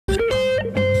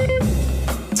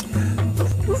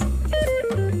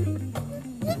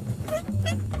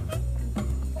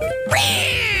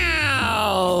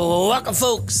Welcome,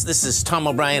 folks. This is Tom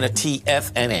O'Brien at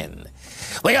TFNN.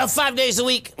 We go 5 days a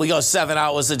week. We go 7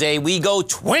 hours a day. We go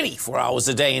 24 hours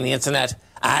a day on the internet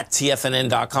at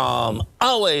TFNN.com.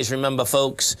 Always remember,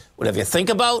 folks, whatever you think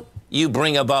about, you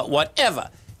bring about.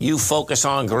 Whatever you focus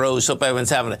on grows. Hope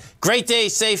everyone's having a great day,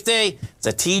 safe day. It's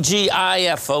a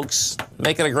TGIF, folks.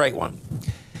 Make it a great one.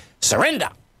 Surrender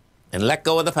and let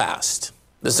go of the past.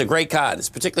 This is a great card. It's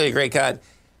particularly a great card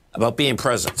about being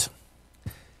present.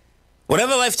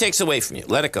 Whatever life takes away from you,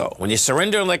 let it go. When you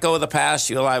surrender and let go of the past,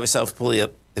 you allow yourself to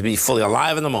be fully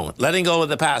alive in the moment. Letting go of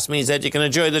the past means that you can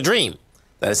enjoy the dream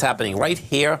that is happening right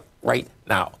here, right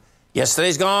now.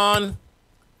 Yesterday's gone.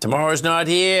 Tomorrow's not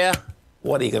here.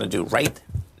 What are you going to do right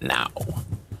now?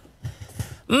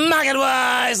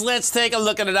 Market-wise, let's take a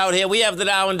look at it out here. We have the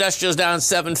Dow Industrials down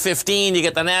 715. You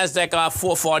get the NASDAQ off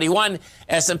 441.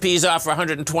 S&P's off for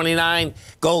 129.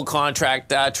 Gold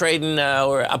contract trading,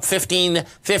 we're up 15.50 at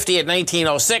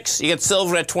 1906. You get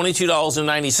silver at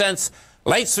 $22.90.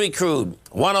 Light sweet crude,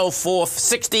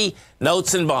 104.60.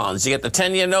 Notes and bonds. You get the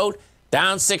 10-year note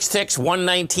down 6 ticks,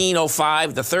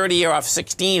 119.05. The 30-year off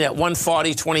 16 at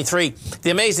 140.23.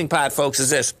 The amazing part, folks, is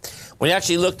this. When you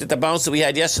actually looked at the bounce that we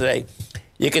had yesterday,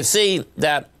 you can see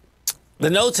that the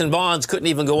notes and bonds couldn't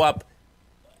even go up,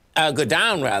 go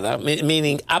down rather,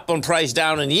 meaning up on price,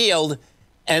 down in yield,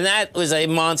 and that was a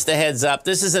monster heads up.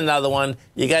 This is another one.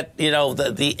 You got,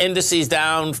 the indices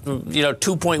down from,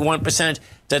 2.1%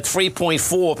 to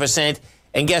 3.4%,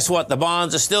 and guess what? The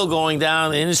bonds are still going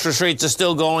down, and interest rates are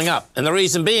still going up. And the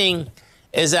reason being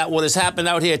is that what has happened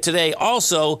out here today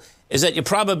also is that your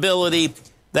probability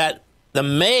that the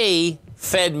May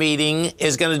Fed meeting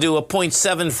is going to do a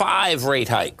 0.75 rate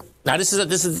hike. Now, this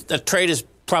is a trader's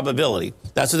probability.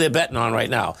 That's what they're betting on right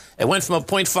now. It went from a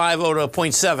 0.50 to a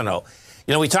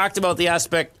 0.70. We talked about the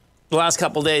aspect the last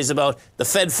couple of days about the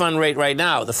Fed fund rate right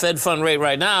now. The Fed fund rate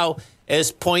right now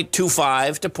is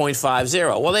 0.25 to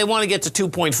 0.50. Well, they want to get to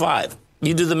 2.5.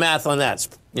 You do the math on that.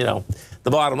 The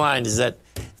bottom line is that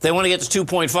if they want to get to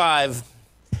 2.5,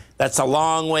 that's a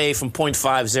long way from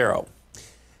 0.50.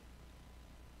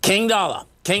 King dollar.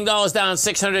 King dollar's down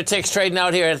 600 ticks, trading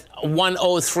out here at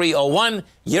 103.01.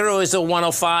 Euro is at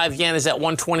 105. Yen is at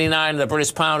 129. The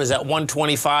British pound is at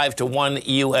 125 to $1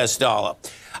 US.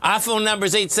 Our phone number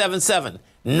is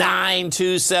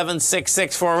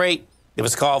 877-927-6648. Give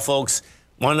us a call, folks.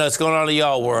 Want to know what's going on in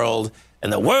your world.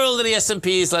 In the world of the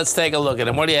S&Ps, let's take a look at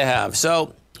them. What do you have?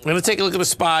 So we're going to take a look at the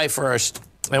SPY first.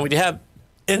 And what you have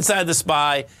inside the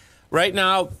SPY, right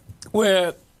now,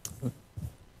 we're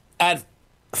at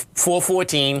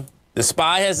 414. The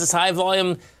SPY has this high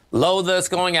volume low that's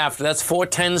going after. That's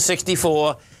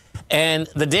 410.64. And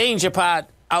the danger part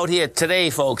out here today,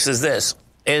 folks, is this,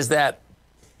 is that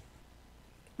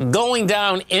going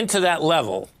down into that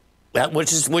level,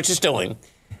 which is doing,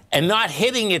 and not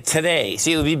hitting it today.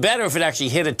 See, it would be better if it actually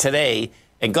hit it today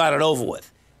and got it over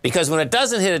with. Because when it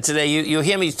doesn't hit it today, you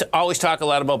hear me always talk a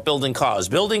lot about building cause.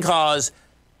 Building cause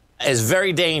is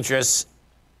very dangerous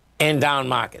in down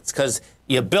markets because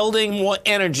you're building more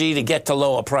energy to get to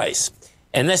lower price.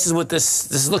 And this is what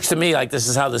this looks to me like this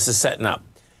is how this is setting up.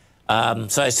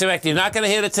 So I suspect you're not going to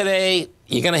hit it today.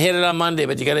 You're going to hit it on Monday,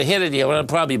 but you're going to hit it. You're going to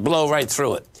probably blow right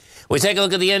through it. We take a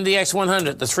look at the NDX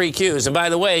 100, the 3 Qs. And by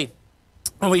the way,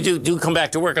 when we do come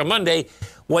back to work on Monday,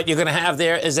 what you're going to have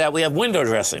there is that we have window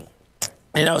dressing.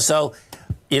 So,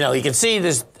 you can see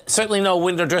there's certainly no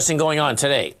window dressing going on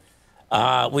today.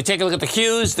 We take a look at the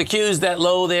Qs. The Qs, that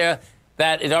low there,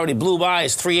 that it already blew by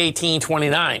is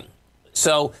 318.29.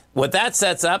 So what that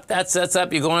sets up,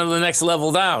 you're going to the next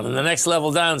level down. And the next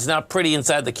level down is not pretty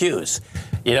inside the Qs.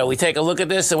 We take a look at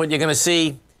this, and what you're going to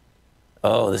see,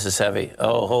 oh, this is heavy.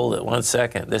 Oh, hold it 1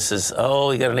 second. This is,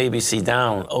 oh, you got an ABC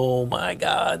down. Oh, my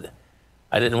God.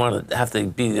 I didn't want to have to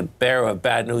be the bearer of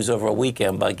bad news over a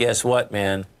weekend, but guess what,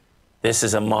 man? This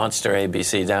is a monster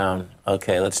ABC down.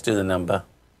 Okay, let's do the number.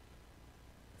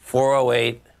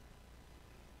 408.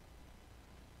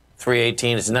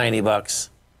 318 is $90.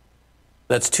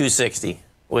 That's 260.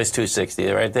 Where's 260?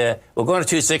 Right there. We're going to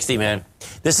 260, man.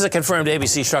 This is a confirmed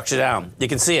ABC structure down. You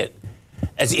can see it.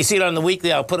 As you see it on the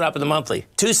weekly, I'll put it up in the monthly.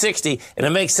 260, and it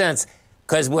makes sense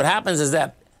because what happens is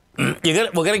that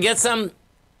we're going to get some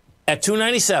at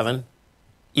 297.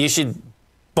 You should,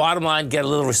 bottom line, get a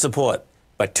little support.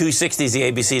 But 260 is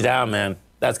the ABC down, man.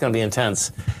 That's going to be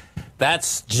intense.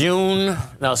 That's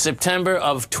September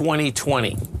of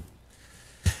 2020.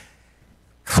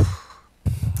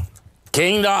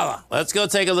 King dollar. Let's go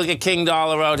take a look at King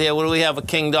dollar out here. What do we have a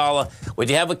King dollar? When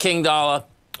you have a King dollar,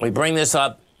 we bring this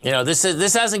up.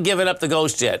 This hasn't given up the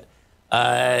ghost yet.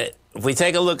 If we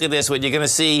take a look at this, what you're going to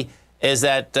see is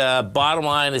that bottom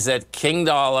line is that King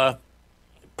dollar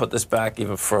put this back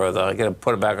even further. I got to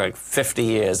put it back like 50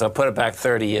 years. I'll put it back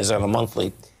 30 years on a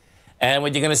monthly. And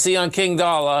what you're going to see on King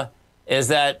Dollar is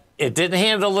that it didn't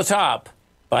handle the top,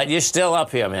 but you're still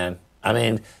up here, man. I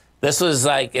mean, this was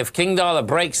like, if King Dollar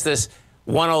breaks this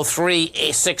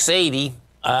 103,680,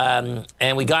 and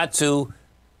we got to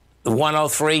the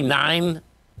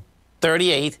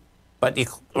 103,938, but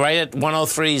right at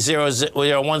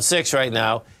 103,016 right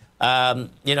now.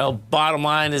 You know, bottom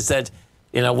line is that,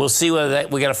 you know, we'll see whether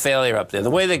we got a failure up there.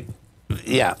 The way that,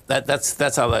 yeah,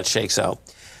 that's how that shakes out.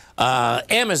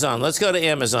 Amazon, let's go to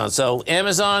Amazon. So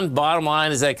Amazon, bottom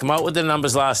line is they come out with the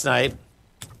numbers last night.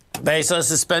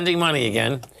 Bezos is spending money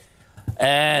again.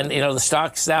 And, you know, the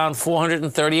stock's down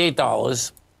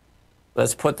 $438.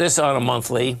 Let's put this on a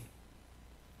monthly.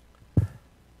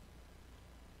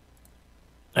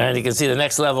 And you can see the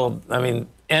next level. I mean,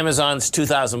 Amazon's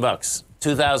 $2,000.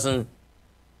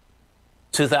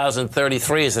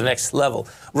 2,033 is the next level.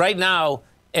 Right now,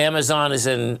 Amazon is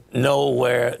in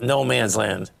no man's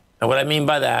land. And what I mean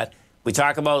by that, we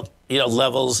talk about, you know,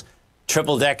 levels,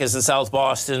 triple deckers in South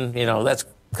Boston. You know, that's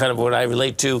kind of what I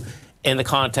relate to in the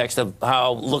context of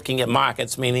how looking at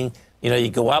markets, meaning, you know, you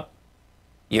go up,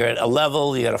 you're at a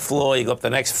level, you got a floor, you go up the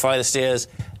next flight of stairs,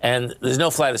 and there's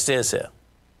no flight of stairs here.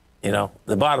 You know,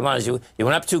 the bottom line is you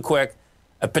went up too quick.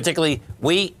 Particularly,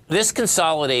 this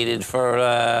consolidated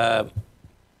for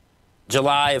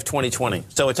July of 2020.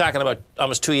 So we're talking about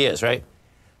almost 2 years, right?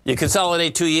 You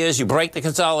consolidate 2 years, you break the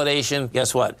consolidation,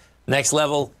 guess what? Next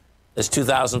level is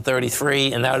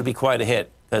 2033, and that would be quite a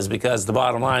hit because the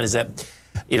bottom line is that,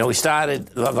 you know, we started,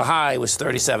 the high was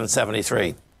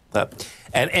 37.73.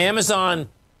 And Amazon,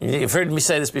 you've heard me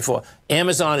say this before,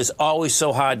 Amazon is always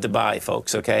so hard to buy,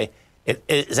 folks, okay? It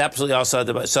is absolutely also hard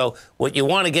to buy. So what you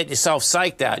want to get yourself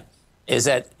psyched at is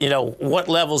that, you know, what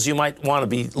levels you might want to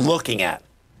be looking at.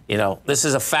 You know, this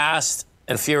is a fast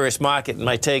and furious market. And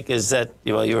my take is that,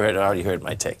 well, you already heard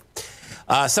my take.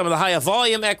 Some of the higher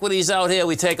volume equities out here,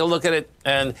 we take a look at it,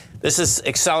 and this is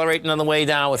accelerating on the way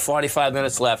down with 45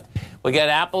 minutes left. We got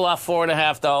Apple off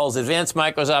 $4.50, Advanced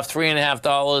Micro's off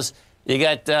 $3.50. You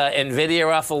got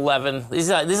NVIDIA off 11.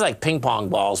 These are like ping pong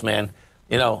balls, man.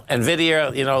 You know,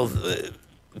 NVIDIA, you know,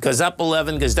 goes up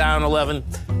 11, goes down 11,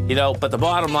 you know, but the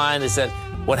bottom line is that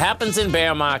what happens in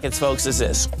bear markets, folks, is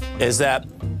this, is that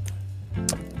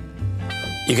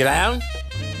you go down,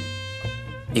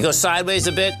 you go sideways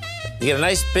a bit, you get a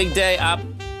nice big day up,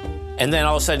 and then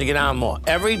all of a sudden you get down more.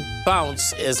 Every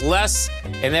bounce is less,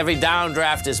 and every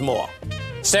downdraft is more.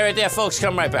 Stay right there, folks.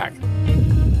 Come right back.